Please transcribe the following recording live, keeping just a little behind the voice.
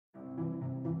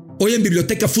Hoy en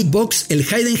Biblioteca Footbox, el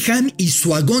Heidenheim y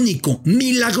su agónico,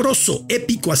 milagroso,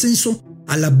 épico ascenso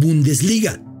a la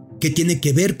Bundesliga, que tiene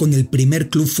que ver con el primer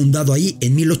club fundado ahí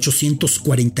en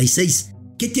 1846.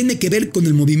 ¿Qué tiene que ver con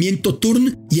el movimiento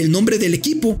Turn y el nombre del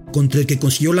equipo contra el que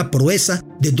consiguió la proeza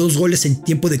de 2 goles en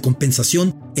tiempo de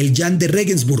compensación, el Jan de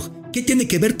Regensburg? ¿Qué tiene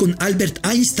que ver con Albert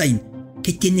Einstein?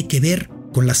 ¿Qué tiene que ver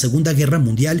con la Segunda Guerra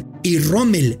Mundial y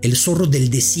Rommel, el zorro del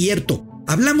desierto?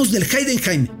 Hablamos del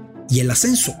Heidenheim y el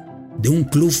ascenso de un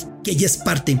club que ya es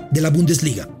parte de la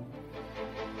Bundesliga.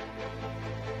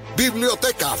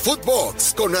 Biblioteca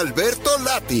Footbox con Alberto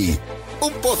Lati,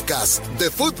 un podcast de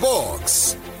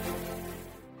Footbox.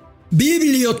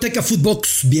 Biblioteca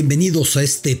Footbox, bienvenidos a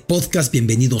este podcast,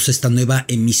 bienvenidos a esta nueva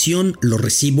emisión. Lo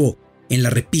recibo en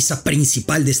la repisa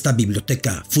principal de esta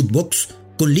Biblioteca Footbox,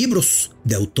 con libros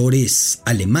de autores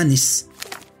alemanes,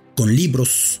 con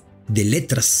libros de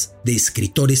letras de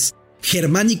escritores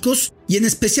germánicos y en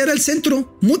especial al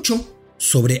centro mucho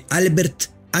sobre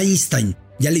Albert Einstein.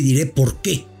 Ya le diré por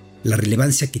qué, la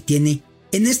relevancia que tiene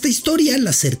en esta historia,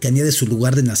 la cercanía de su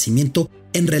lugar de nacimiento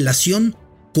en relación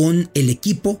con el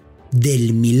equipo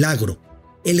del milagro,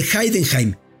 el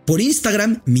Heidenheim. Por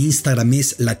Instagram, mi Instagram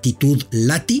es Latitud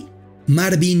Lati,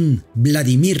 Marvin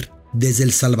Vladimir desde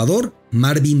El Salvador,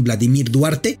 Marvin Vladimir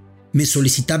Duarte, me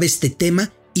solicitaba este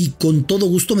tema y con todo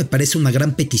gusto, me parece una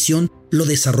gran petición, lo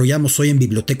desarrollamos hoy en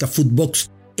Biblioteca Footbox.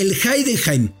 El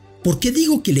Heidenheim. ¿Por qué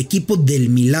digo que el equipo del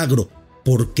milagro?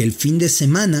 Porque el fin de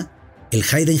semana el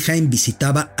Heidenheim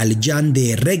visitaba al Jan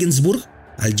de Regensburg,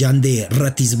 al Jan de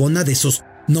Ratisbona, de esos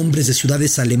nombres de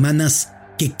ciudades alemanas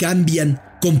que cambian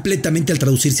completamente al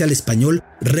traducirse al español.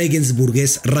 Regensburg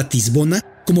es Ratisbona,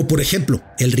 como por ejemplo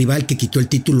el rival que quitó el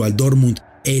título al Dortmund,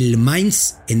 el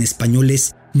Mainz, en español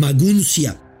es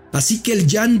Maguncia. Así que el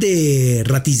Jan de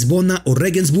Ratisbona o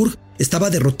Regensburg estaba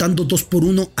derrotando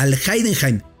 2-1 al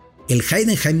Heidenheim. El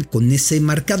Heidenheim, con ese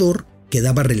marcador,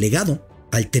 quedaba relegado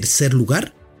al tercer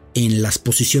lugar en las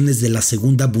posiciones de la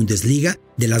segunda Bundesliga,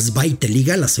 de la Zweite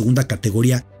Liga, la segunda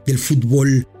categoría del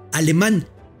fútbol alemán.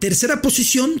 Tercera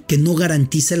posición que no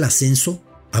garantiza el ascenso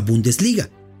a Bundesliga,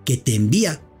 que te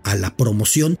envía a la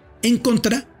promoción en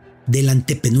contra del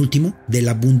antepenúltimo de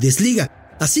la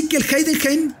Bundesliga. Así que el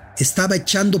Heidenheim estaba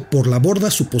echando por la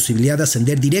borda su posibilidad de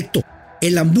ascender directo.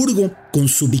 El Hamburgo, con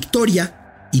su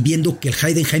victoria y viendo que el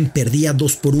Heidenheim perdía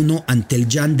 2-1 ante el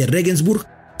Jan de Regensburg,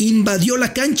 invadió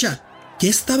la cancha. Ya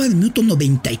estaba en el minuto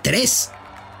 93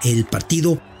 el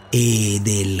partido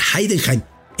del Heidenheim.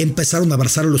 Empezaron a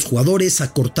abrazar a los jugadores,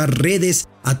 a cortar redes,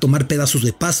 a tomar pedazos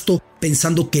de pasto,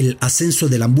 pensando que el ascenso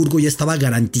del Hamburgo ya estaba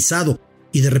garantizado.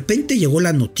 Y de repente llegó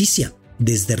la noticia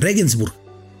desde Regensburg,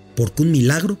 porque un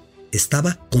milagro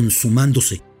estaba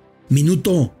consumándose.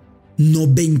 Minuto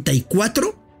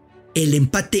 94, el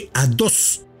empate a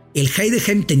 2. El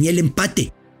Heidenheim tenía el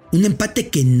empate, un empate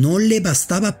que no le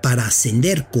bastaba para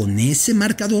ascender. Con ese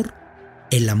marcador,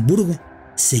 el Hamburgo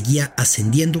seguía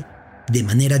ascendiendo de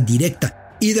manera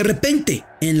directa. Y de repente,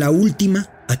 en la última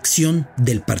acción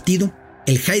del partido,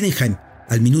 el Heidenheim,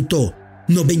 al minuto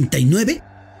 99,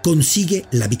 consigue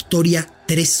la victoria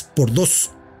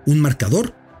 3-2, un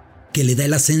marcador que le da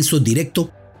el ascenso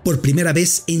directo por primera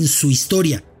vez en su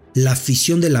historia. La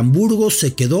afición del Hamburgo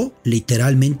se quedó,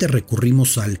 literalmente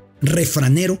recurrimos al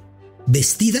refranero,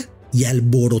 vestida y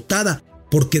alborotada,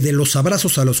 porque de los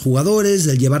abrazos a los jugadores,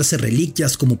 del llevarse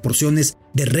reliquias como porciones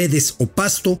de redes o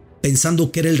pasto,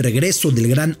 pensando que era el regreso del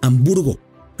gran Hamburgo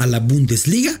a la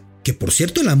Bundesliga, que por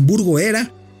cierto el Hamburgo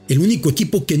era el único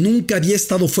equipo que nunca había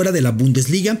estado fuera de la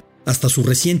Bundesliga hasta su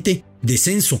reciente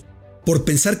descenso. Por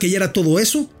pensar que ya era todo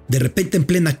eso, de repente en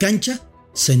plena cancha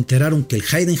se enteraron que el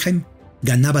Heidenheim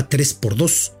ganaba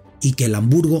 3-2 y que el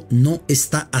Hamburgo no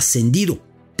está ascendido.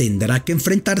 Tendrá que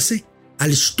enfrentarse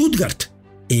al Stuttgart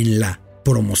en la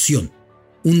promoción.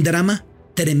 Un drama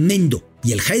tremendo,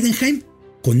 y el Heidenheim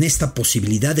con esta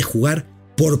posibilidad de jugar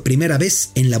por primera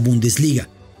vez en la Bundesliga.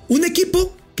 Un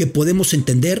equipo que podemos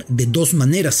entender de dos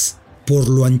maneras, por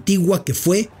lo antigua que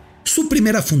fue su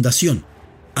primera fundación,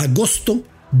 agosto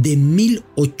de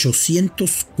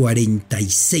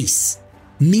 1846.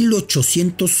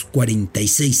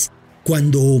 1846,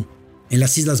 cuando en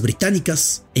las Islas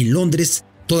Británicas, en Londres,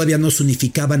 todavía no se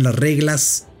unificaban las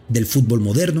reglas del fútbol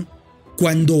moderno,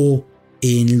 cuando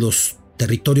en los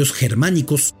territorios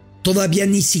germánicos todavía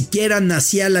ni siquiera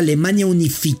nacía la Alemania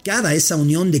unificada, esa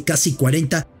unión de casi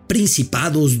 40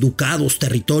 principados, ducados,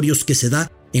 territorios que se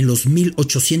da en los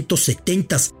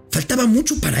 1870s. Faltaba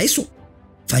mucho para eso.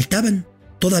 Faltaban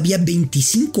todavía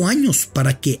 25 años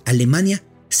para que Alemania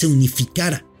se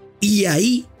unificara. Y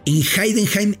ahí, en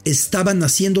Heidenheim, estaban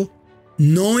naciendo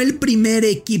no el primer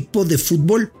equipo de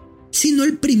fútbol, sino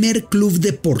el primer club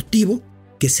deportivo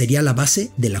que sería la base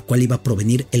de la cual iba a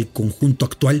provenir el conjunto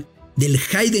actual del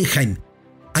Heidenheim,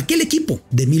 aquel equipo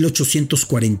de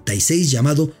 1846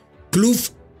 llamado Club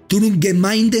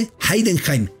Turngemeinde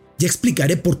Heidenheim. Ya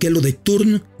explicaré por qué lo de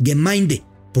Turngemeinde,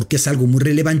 porque es algo muy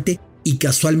relevante y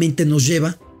casualmente nos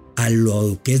lleva a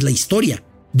lo que es la historia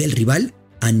del rival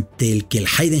ante el que el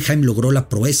Heidenheim logró la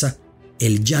proeza,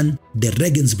 el Jan de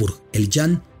Regensburg, el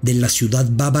Jan de la ciudad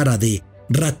bávara de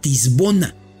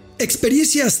Ratisbona.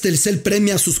 Experiencias Telcel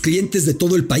premia a sus clientes de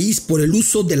todo el país por el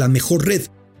uso de la mejor red.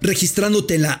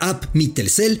 Registrándote en la app Mi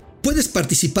Telcel, puedes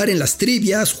participar en las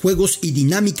trivias, juegos y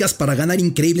dinámicas para ganar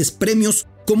increíbles premios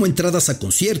como entradas a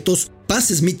conciertos,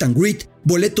 pases meet and greet,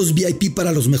 boletos VIP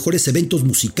para los mejores eventos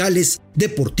musicales,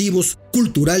 deportivos,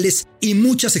 culturales y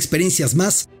muchas experiencias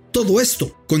más. Todo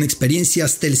esto con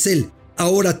Experiencias Telcel.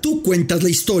 Ahora tú cuentas la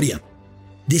historia.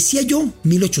 Decía yo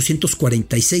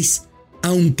 1846,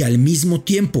 aunque al mismo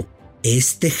tiempo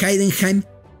este Heidenheim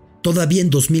todavía en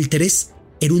 2003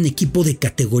 era un equipo de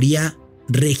categoría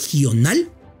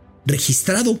regional,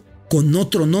 registrado con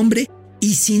otro nombre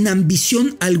y sin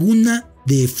ambición alguna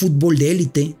de fútbol de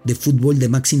élite, de fútbol de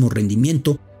máximo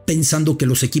rendimiento, pensando que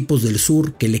los equipos del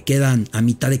sur que le quedan a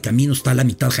mitad de camino, está a la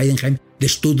mitad Heidenheim, de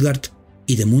Stuttgart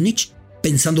y de Múnich,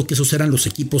 pensando que esos eran los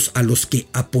equipos a los que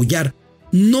apoyar.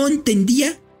 No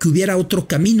entendía que hubiera otro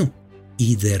camino.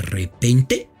 Y de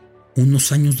repente,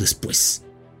 unos años después,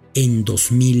 en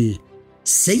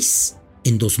 2006,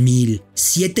 en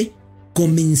 2007,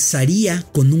 comenzaría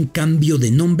con un cambio de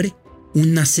nombre,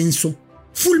 un ascenso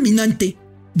fulminante,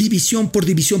 división por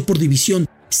división por división,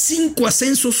 5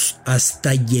 ascensos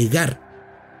hasta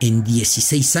llegar en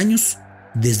 16 años,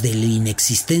 desde la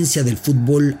inexistencia del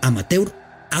fútbol amateur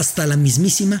hasta la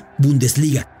mismísima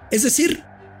Bundesliga. Es decir,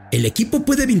 el equipo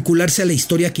puede vincularse a la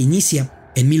historia que inicia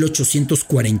en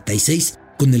 1846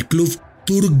 con el club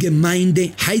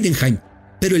Turngemeinde Heidenheim,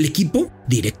 pero el equipo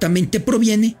directamente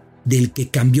proviene del que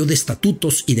cambió de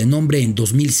estatutos y de nombre en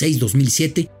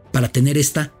 2006-2007 para tener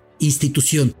esta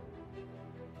institución.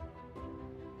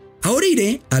 Ahora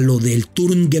iré a lo del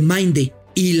Turngemeinde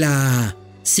y la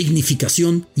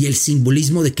significación y el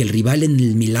simbolismo de que el rival en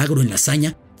el milagro, en la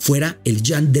hazaña, fuera el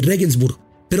Jan de Regensburg,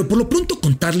 pero por lo pronto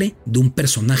contarle de un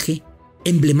personaje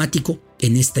emblemático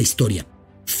en esta historia,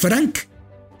 Frank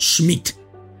Schmidt.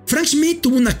 Frank Schmidt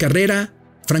tuvo una carrera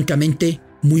francamente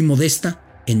muy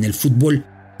modesta en el fútbol.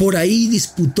 Por ahí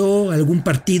disputó algún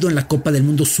partido en la Copa del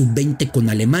Mundo Sub-20 con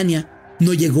Alemania,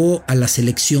 no llegó a la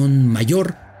selección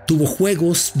mayor, tuvo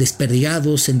juegos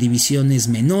desperdigados en divisiones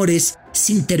menores,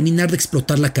 sin terminar de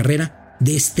explotar la carrera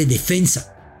de este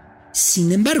defensa.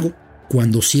 Sin embargo,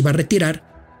 cuando se iba a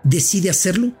retirar, decide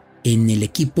hacerlo en el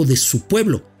equipo de su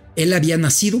pueblo. Él había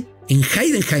nacido en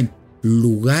Heidenheim,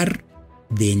 lugar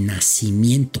de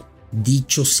nacimiento,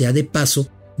 dicho sea de paso,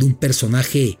 de un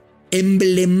personaje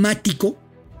emblemático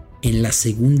en la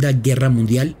Segunda Guerra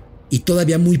Mundial y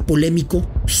todavía muy polémico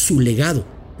su legado.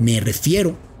 Me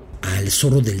refiero al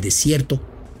zorro del desierto,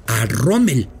 a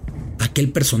Rommel,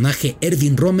 aquel personaje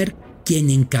Erwin Rommel, quien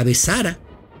encabezara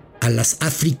a las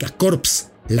Afrika Korps,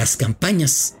 las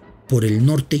campañas por el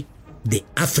norte de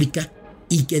África,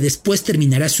 y que después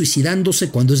terminará suicidándose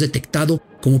cuando es detectado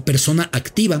como persona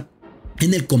activa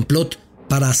en el complot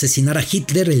para asesinar a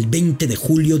Hitler el 20 de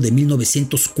julio de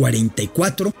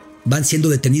 1944. Van siendo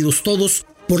detenidos todos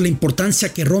por la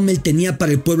importancia que Rommel tenía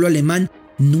para el pueblo alemán.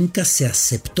 Nunca se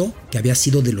aceptó que había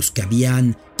sido de los que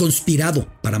habían conspirado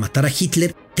para matar a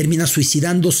Hitler. Termina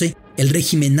suicidándose. El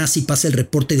régimen nazi pasa el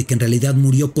reporte de que en realidad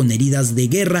murió con heridas de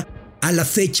guerra. A la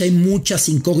fecha hay muchas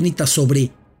incógnitas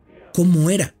sobre cómo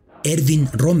era Erwin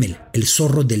Rommel, el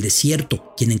zorro del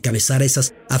desierto, quien encabezara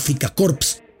esas Afrika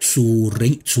Korps, su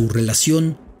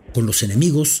relación con los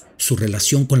enemigos, su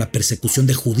relación con la persecución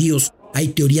de judíos. Hay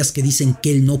teorías que dicen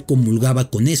que él no comulgaba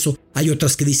con eso, hay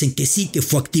otras que dicen que sí, que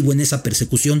fue activo en esa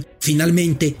persecución.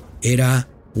 Finalmente era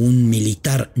un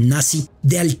militar nazi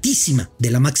de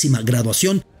la máxima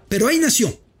graduación, pero ahí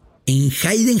nació, en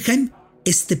Heidenheim,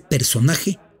 este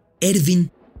personaje, Erwin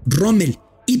Rommel.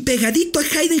 Y pegadito a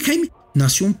Heidenheim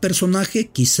nació un personaje,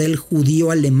 quizá el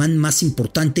judío alemán más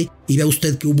importante, y vea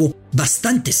usted que hubo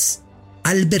bastantes.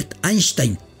 Albert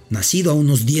Einstein, nacido a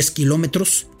unos 10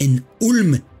 kilómetros en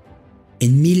Ulm,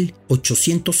 en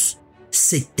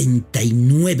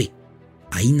 1879.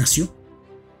 Ahí nació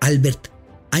Albert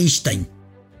Einstein.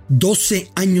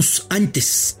 12 años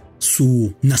antes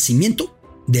su nacimiento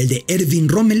del de Erwin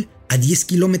Rommel, a 10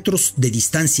 kilómetros de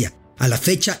distancia. A la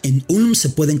fecha, en Ulm se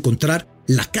puede encontrar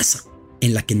la casa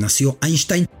en la que nació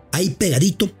Einstein, ahí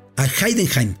pegadito a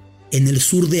Heidenheim, en el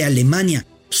sur de Alemania,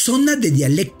 zona de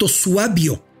dialecto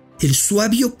suabio. El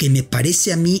suabio, que me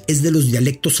parece a mí es de los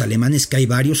dialectos alemanes, que hay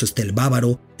varios, está el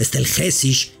bávaro, está el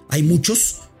hessisch, hay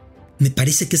muchos. Me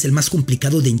parece que es el más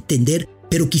complicado de entender,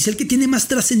 pero quizá el que tiene más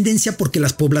trascendencia, porque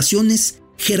las poblaciones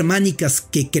germánicas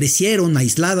que crecieron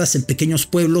aisladas en pequeños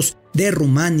pueblos de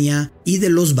Rumania y de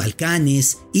los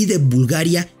Balcanes y de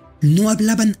Bulgaria no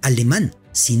hablaban alemán,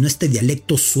 sino este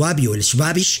dialecto suabio, el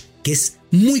Schwabisch, que es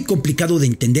muy complicado de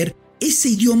entender. Ese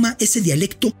idioma, ese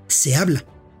dialecto se habla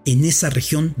en esa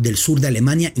región del sur de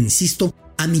Alemania, insisto,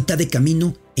 a mitad de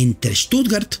camino entre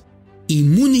Stuttgart y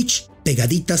Múnich,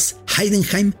 pegaditas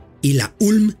Heidenheim y la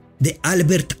Ulm de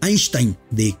Albert Einstein,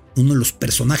 de uno de los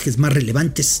personajes más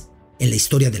relevantes en la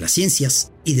historia de las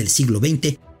ciencias y del siglo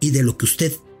XX y de lo que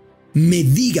usted me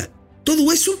diga.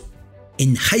 Todo eso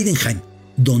en Heidenheim,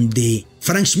 donde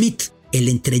Frank Schmidt, el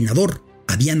entrenador,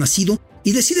 había nacido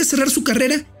y decide cerrar su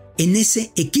carrera en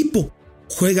ese equipo.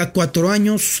 Juega 4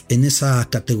 años en esa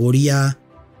categoría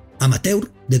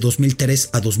amateur de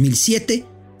 2003 a 2007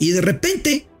 y de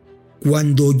repente,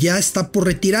 cuando ya está por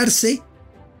retirarse,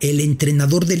 el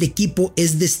entrenador del equipo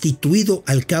es destituido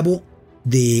al cabo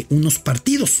de unos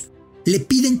partidos. Le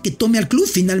piden que tome al club.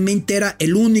 Finalmente era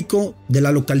el único de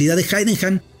la localidad de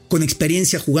Heidenheim con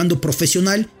experiencia jugando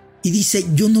profesional y dice: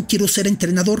 yo no quiero ser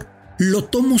entrenador, lo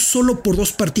tomo solo por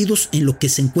 2 partidos en lo que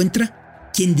se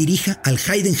encuentra quien dirija al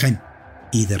Heidenheim.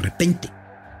 Y de repente,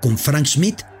 con Frank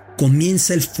Schmidt,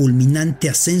 comienza el fulminante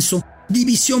ascenso,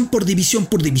 división por división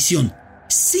por división.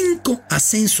 5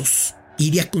 ascensos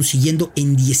iría consiguiendo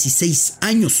en 16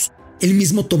 años. Él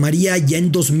mismo tomaría ya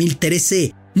en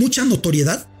 2013 mucha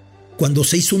notoriedad cuando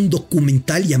se hizo un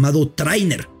documental llamado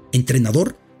Trainer,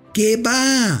 entrenador, que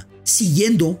va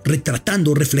siguiendo,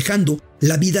 retratando, reflejando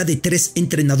la vida de 3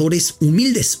 entrenadores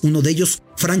humildes. Uno de ellos,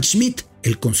 Frank Schmidt,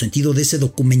 el consentido de ese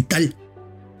documental.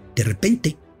 De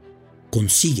repente,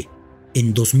 consigue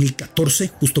en 2014,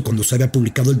 justo cuando se había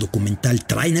publicado el documental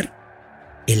Trainer,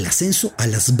 el ascenso a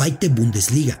la Zweite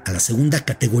Bundesliga, a la segunda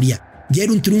categoría. Ya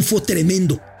era un triunfo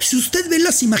tremendo. Si usted ve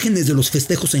las imágenes de los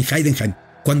festejos en Heidenheim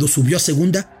cuando subió a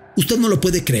segunda, usted no lo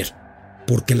puede creer,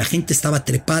 porque la gente estaba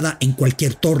trepada en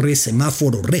cualquier torre,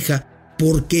 semáforo, reja,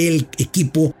 porque el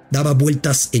equipo daba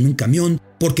vueltas en un camión,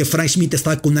 porque Frank Schmidt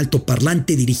estaba con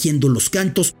altoparlante dirigiendo los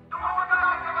cantos.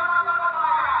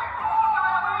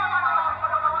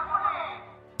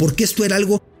 Porque esto era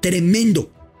algo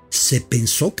tremendo. Se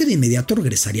pensó que de inmediato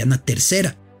regresarían a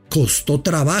tercera. Costó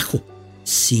trabajo.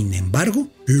 Sin embargo,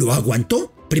 lo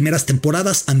aguantó. Primeras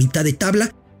temporadas a mitad de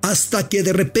tabla, hasta que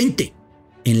de repente,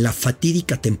 en la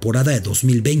fatídica temporada de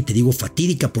 2020, digo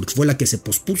fatídica porque fue la que se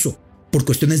pospuso por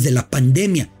cuestiones de la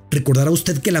pandemia. Recordará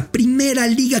usted que la primera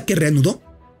liga que reanudó,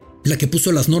 la que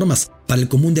puso las normas para el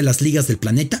común de las ligas del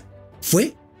planeta,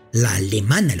 fue la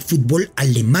alemana, el fútbol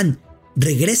alemán.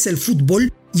 Regresa el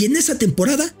fútbol y en esa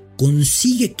temporada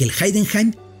consigue que el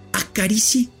Heidenheim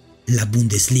acaricie la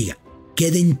Bundesliga.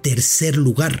 Queda en tercer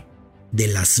lugar de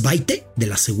la Zweite, de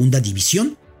la segunda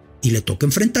división, y le toca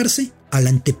enfrentarse al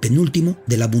antepenúltimo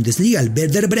de la Bundesliga, al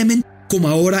Werder Bremen, como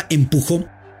ahora empujó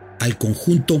al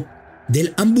conjunto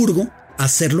del Hamburgo a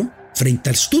hacerlo frente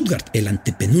al Stuttgart, el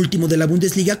antepenúltimo de la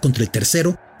Bundesliga contra el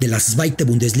tercero de la Zweite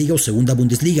Bundesliga o segunda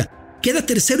Bundesliga. Queda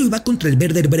tercero y va contra el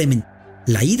Werder Bremen.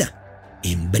 La ida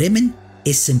en Bremen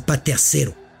es empate a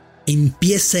 0.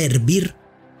 Empieza a hervir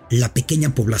la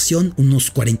pequeña población,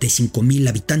 unos 45,000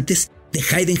 habitantes de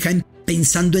Heidenheim,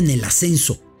 pensando en el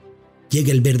ascenso.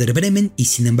 Llega el Werder Bremen y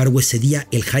sin embargo ese día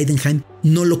el Heidenheim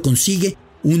no lo consigue.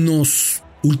 Unos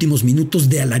últimos minutos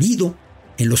de alarido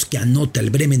en los que anota el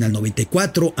Bremen al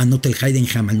 94, anota el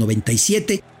Heidenheim al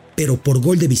 97, pero por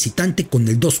gol de visitante con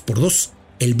el 2-2,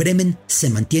 el Bremen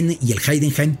se mantiene y el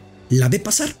Heidenheim la ve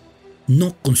pasar.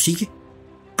 No consigue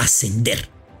ascender.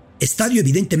 Estadio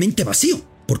evidentemente vacío,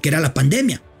 porque era la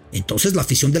pandemia. Entonces la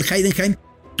afición del Heidenheim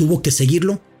tuvo que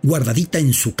seguirlo guardadita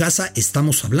en su casa.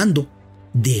 Estamos hablando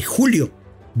de julio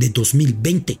de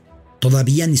 2020.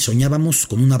 Todavía ni soñábamos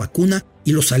con una vacuna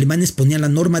y los alemanes ponían la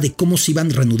norma de cómo se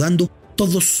iban reanudando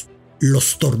todos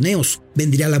los torneos.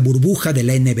 Vendría la burbuja de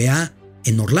la NBA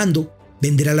en Orlando,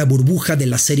 vendría la burbuja de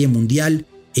la Serie Mundial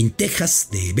en Texas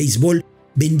de béisbol,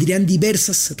 vendrían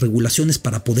diversas regulaciones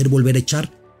para poder volver a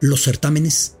echar los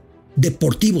certámenes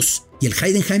deportivos y el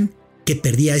Heidenheim que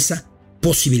perdía esa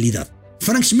posibilidad.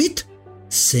 Frank Schmidt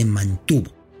se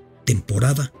mantuvo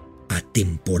temporada a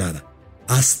temporada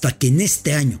hasta que en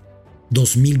este año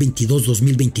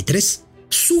 2022-2023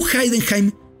 su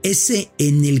Heidenheim, ese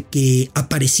en el que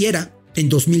apareciera en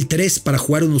 2003 para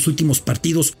jugar unos últimos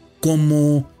partidos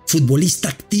como futbolista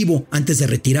activo antes de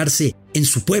retirarse en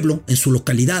su pueblo, en su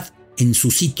localidad, en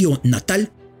su sitio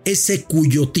natal, ese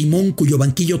cuyo timón, cuyo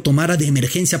banquillo tomara de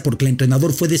emergencia porque el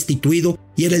entrenador fue destituido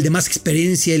y era el de más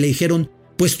experiencia y le dijeron,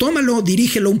 pues tómalo,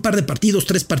 dirígelo un par de partidos,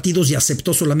 3 partidos y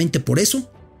aceptó solamente por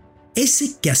eso.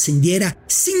 Ese que ascendiera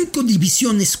 5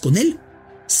 divisiones con él,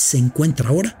 se encuentra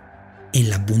ahora en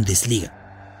la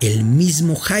Bundesliga. El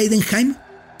mismo Heidenheim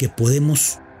que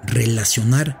podemos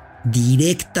relacionar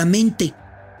directamente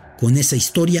con esa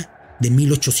historia de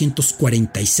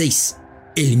 1846.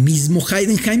 El mismo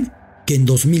Heidenheim que en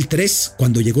 2003,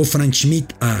 cuando llegó Frank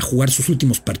Schmidt a jugar sus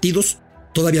últimos partidos,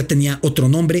 todavía tenía otro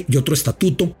nombre y otro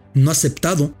estatuto no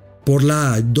aceptado por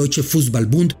la Deutsche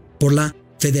Fußballbund, por la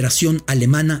Federación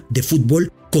Alemana de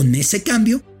Fútbol. Con ese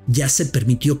cambio ya se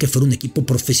permitió que fuera un equipo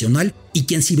profesional y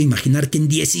quién se iba a imaginar que en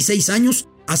 16 años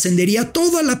ascendería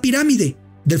toda la pirámide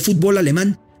del fútbol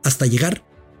alemán hasta llegar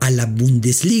a la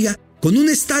Bundesliga con un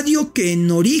estadio que en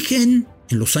origen,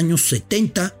 en los años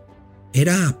 70,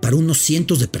 era para unos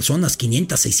cientos de personas,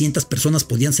 500, 600 personas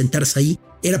podían sentarse ahí.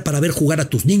 Era para ver jugar a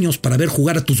tus niños, para ver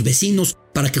jugar a tus vecinos,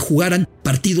 para que jugaran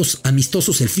partidos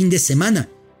amistosos el fin de semana.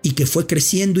 Y que fue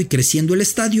creciendo y creciendo el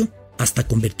estadio hasta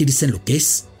convertirse en lo que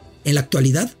es. En la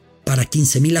actualidad, para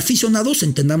 15,000 aficionados,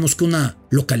 entendamos que una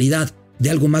localidad de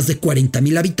algo más de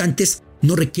 40,000 habitantes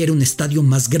no requiere un estadio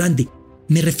más grande.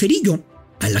 Me referí yo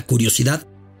a la curiosidad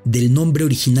del nombre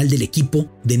original del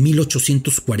equipo de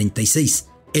 1846,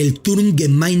 el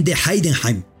Turngemeinde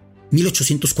Heidenheim,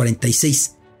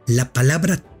 1846. La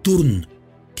palabra Turn,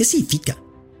 ¿qué significa?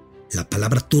 La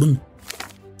palabra Turn.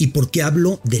 ¿Y por qué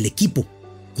hablo del equipo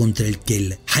contra el que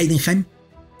el Heidenheim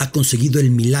ha conseguido el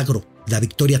milagro, la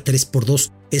victoria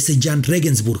 3-2, ese Jan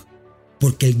Regensburg?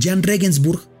 Porque el Jan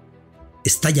Regensburg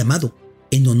está llamado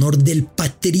en honor del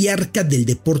patriarca del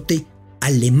deporte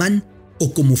alemán,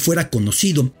 o como fuera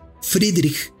conocido,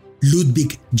 Friedrich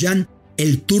Ludwig Jan,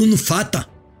 el Turnvater,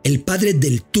 el padre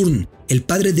del turn, el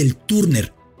padre del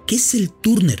turner. ¿Qué es el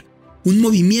turner? Un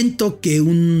movimiento que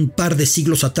un par de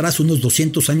siglos atrás, unos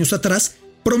 200 años atrás,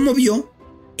 promovió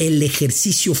el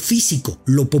ejercicio físico,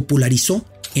 lo popularizó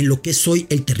en lo que es hoy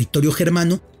el territorio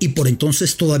germano y por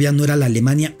entonces todavía no era la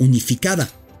Alemania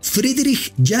unificada.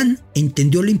 Friedrich Jan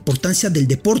entendió la importancia del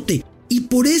deporte y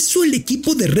por eso el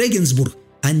equipo de Regensburg,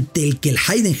 ante el que el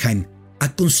Heidenheim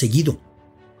ha conseguido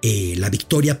la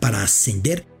victoria para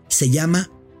ascender, se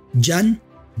llama Jan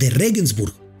de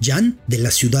Regensburg, Jan de la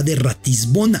ciudad de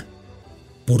Ratisbona,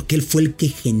 porque él fue el que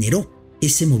generó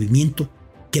ese movimiento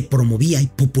que promovía y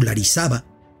popularizaba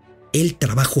el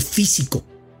trabajo físico.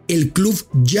 El club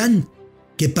Jan,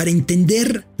 que para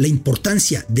entender la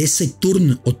importancia de ese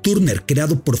turn o turner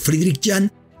creado por Friedrich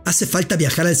Jan, hace falta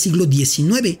viajar al siglo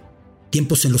XIX,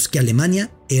 tiempos en los que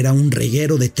Alemania era un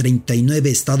reguero de 39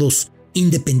 estados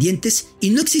independientes y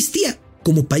no existía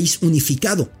como país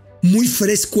unificado. Muy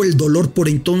fresco el dolor por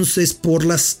entonces por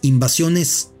las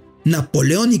invasiones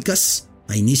napoleónicas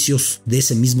a inicios de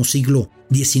ese mismo siglo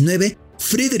XIX.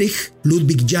 Friedrich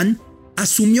Ludwig Jan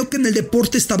asumió que en el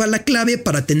deporte estaba la clave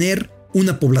para tener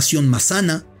una población más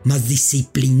sana, más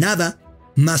disciplinada,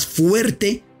 más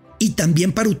fuerte y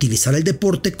también para utilizar el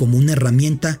deporte como una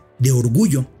herramienta de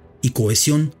orgullo y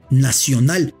cohesión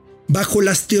nacional. Bajo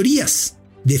las teorías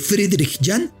de Friedrich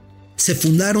Jan se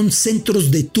fundaron centros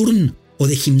de turn o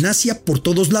de gimnasia por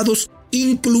todos lados,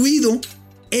 incluido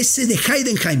ese de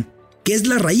Heidenheim, que es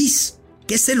la raíz,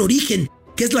 que es el origen,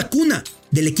 que es la cuna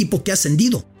del equipo que ha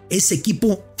ascendido. Ese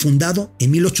equipo fundado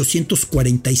en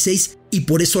 1846 y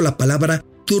por eso la palabra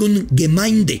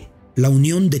Turngemeinde, la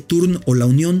unión de Turn o la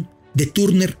unión de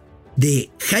Turner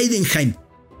de Heidenheim.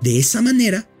 De esa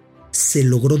manera se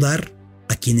logró dar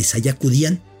a quienes allá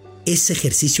acudían ese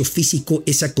ejercicio físico,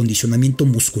 ese acondicionamiento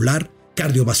muscular,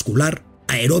 cardiovascular,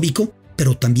 aeróbico,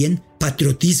 pero también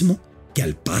patriotismo que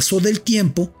al paso del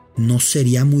tiempo no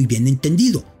sería muy bien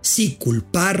entendido. Si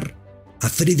culpar a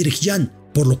Friedrich Jan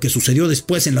por lo que sucedió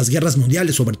después en las guerras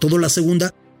mundiales, sobre todo la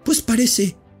segunda, pues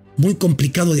parece muy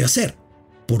complicado de hacer,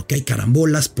 porque hay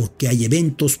carambolas, porque hay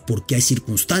eventos, porque hay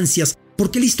circunstancias,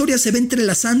 porque la historia se va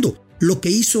entrelazando. Lo que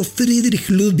hizo Friedrich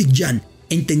Ludwig Jan,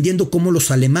 entendiendo cómo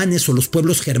los alemanes o los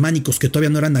pueblos germánicos que todavía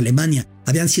no eran Alemania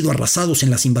habían sido arrasados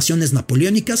en las invasiones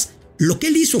napoleónicas, lo que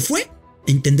él hizo fue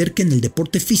entender que en el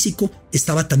deporte físico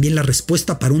estaba también la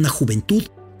respuesta para una juventud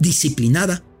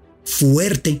disciplinada,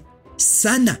 fuerte,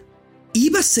 sana.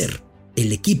 Iba a ser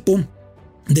el equipo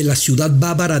de la ciudad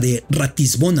bávara de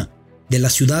Ratisbona, de la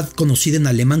ciudad conocida en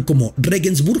alemán como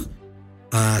Regensburg,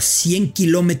 a 100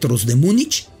 kilómetros de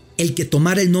Múnich, el que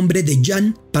tomara el nombre de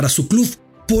Jan para su club.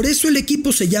 Por eso el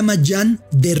equipo se llama Jan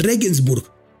de Regensburg.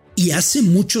 Y hace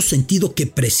mucho sentido que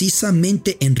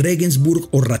precisamente en Regensburg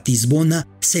o Ratisbona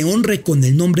se honre con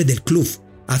el nombre del club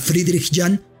a Friedrich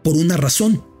Jan por una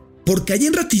razón. porque allí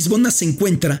en Ratisbona se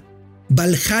encuentra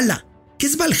Valhalla. ¿Qué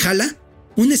es Valhalla?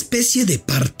 Una especie de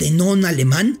Partenón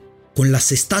alemán con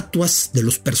las estatuas de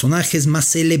los personajes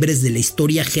más célebres de la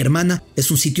historia germana.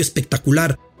 Es un sitio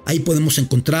espectacular. Ahí podemos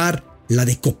encontrar la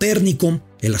de Copérnico,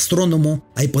 el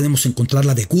astrónomo. Ahí podemos encontrar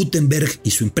la de Gutenberg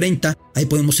y su imprenta. Ahí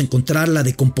podemos encontrar la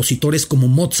de compositores como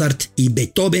Mozart y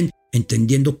Beethoven,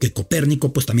 entendiendo que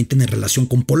Copérnico pues también tiene relación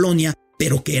con Polonia,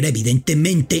 pero que era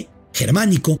evidentemente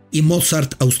germánico, y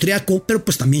Mozart austriaco, pero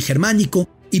pues también germánico.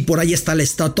 Y por ahí está la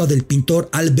estatua del pintor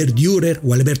Albert Dürer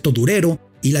o Alberto Durero,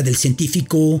 y la del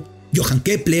científico Johann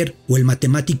Kepler, o el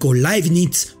matemático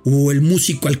Leibniz, o el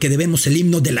músico al que debemos el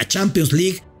himno de la Champions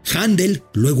League, Handel,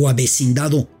 luego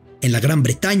avecindado en la Gran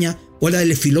Bretaña, o la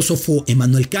del filósofo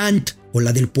Immanuel Kant, o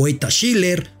la del poeta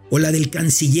Schiller, o la del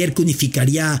canciller que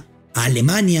unificaría a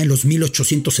Alemania en los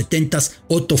 1870s,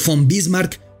 Otto von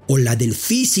Bismarck, o la del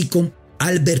físico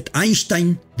Albert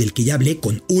Einstein, del que ya hablé,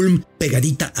 con Ulm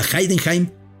pegadita a Heidenheim,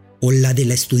 o la de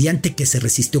la estudiante que se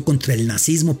resistió contra el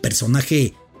nazismo,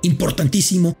 personaje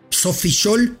importantísimo, Sophie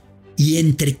Scholl. Y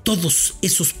entre todos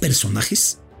esos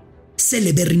personajes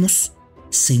celebérrimos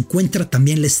se encuentra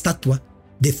también la estatua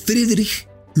de Friedrich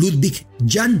Ludwig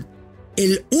Jahn,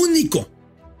 el único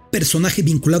personaje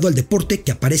vinculado al deporte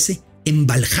que aparece en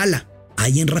Valhalla,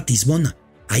 ahí en Ratisbona,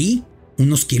 ahí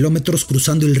unos kilómetros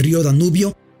cruzando el río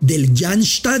Danubio del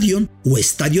Jahnstadion o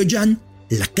Estadio Jahn,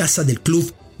 la casa del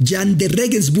club Jahn de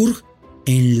Regensburg,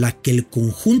 en la que el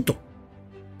conjunto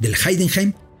del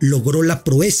Heidenheim logró la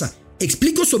proeza.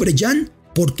 Explico sobre Jahn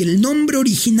porque el nombre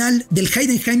original del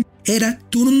Heidenheim era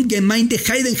Turngemeinde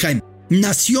Heidenheim.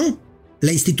 Nació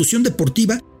la institución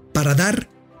deportiva para dar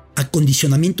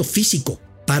acondicionamiento físico,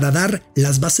 para dar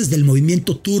las bases del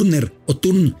movimiento Turner o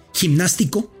Turn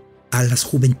gimnástico a las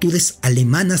juventudes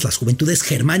alemanas, las juventudes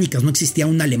germánicas. No existía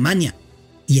una Alemania.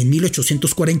 Y en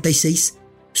 1846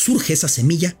 surge esa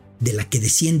semilla de la que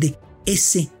desciende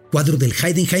ese cuadro del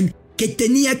Heidenheim, que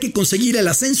tenía que conseguir el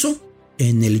ascenso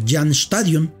en el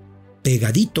Jahnstadion,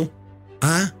 pegadito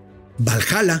a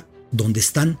Valhalla, donde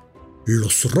están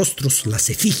los rostros, las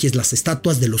efigies, las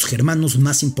estatuas de los germanos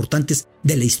más importantes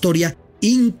de la historia,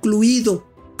 incluido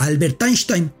Albert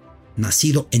Einstein,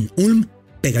 nacido en Ulm,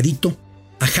 pegadito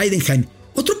a Heidenheim.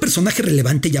 Otro personaje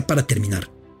relevante, ya para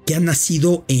terminar, que ha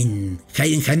nacido en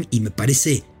Heidenheim y me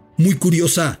parece muy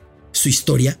curiosa su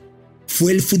historia,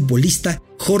 fue el futbolista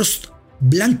Horst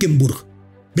Blankenburg.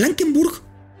 Blankenburg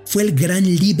fue el gran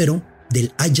líbero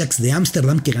del Ajax de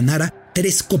Ámsterdam, que ganara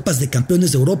 3 Copas de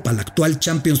Campeones de Europa, la actual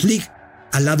Champions League,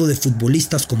 al lado de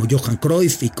futbolistas como Johan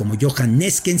Cruyff y como Johan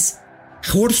Neskens.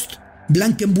 Horst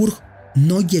Blankenburg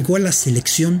no llegó a la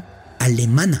selección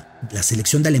alemana, la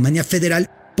selección de Alemania Federal,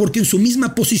 porque en su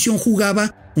misma posición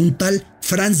jugaba un tal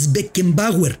Franz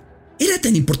Beckenbauer. Era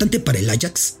tan importante para el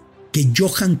Ajax que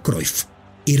Johan Cruyff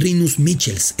y Rinus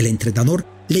Michels, el entrenador,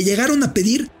 le llegaron a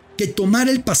pedir que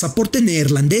tomara el pasaporte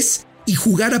neerlandés y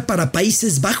jugara para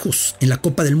Países Bajos en la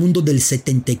Copa del Mundo del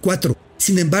 74.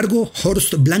 Sin embargo,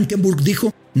 Horst Blankenburg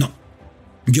dijo: no,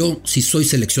 yo si soy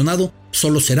seleccionado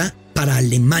solo será para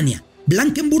Alemania.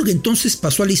 Blankenburg entonces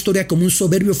pasó a la historia como un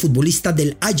soberbio futbolista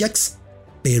del Ajax,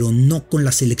 pero no con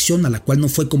la selección, a la cual no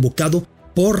fue convocado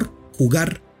por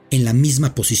jugar en la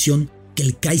misma posición que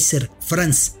el Kaiser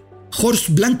Franz. Horst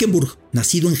Blankenburg,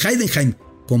 nacido en Heidenheim,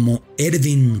 como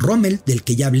Erwin Rommel, del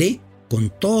que ya hablé,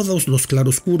 con todos los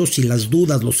claroscuros y las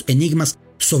dudas, los enigmas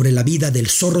sobre la vida del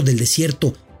zorro del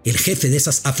desierto, el jefe de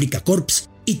esas Afrika Korps,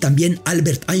 y también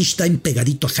Albert Einstein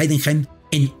pegadito a Heidenheim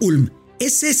en Ulm.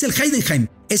 Ese es el Heidenheim,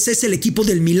 ese es el equipo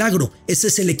del milagro, ese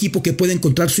es el equipo que puede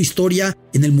encontrar su historia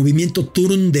en el movimiento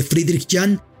Turn de Friedrich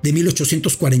Jahn de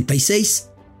 1846,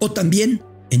 o también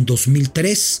en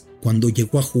 2003, cuando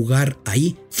llegó a jugar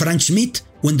ahí Frank Schmidt,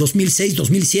 o en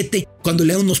 2006-2007, cuando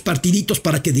le da unos partiditos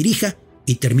para que dirija,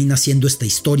 y termina siendo esta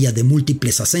historia de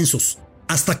múltiples ascensos,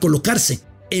 hasta colocarse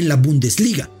en la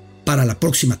Bundesliga para la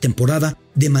próxima temporada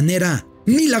de manera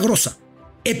milagrosa,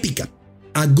 épica,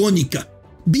 agónica.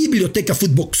 Biblioteca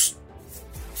Footbox.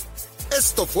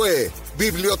 Esto fue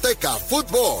Biblioteca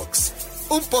Footbox,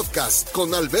 un podcast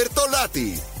con Alberto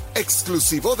Lati,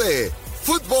 exclusivo de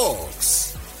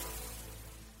Footbox.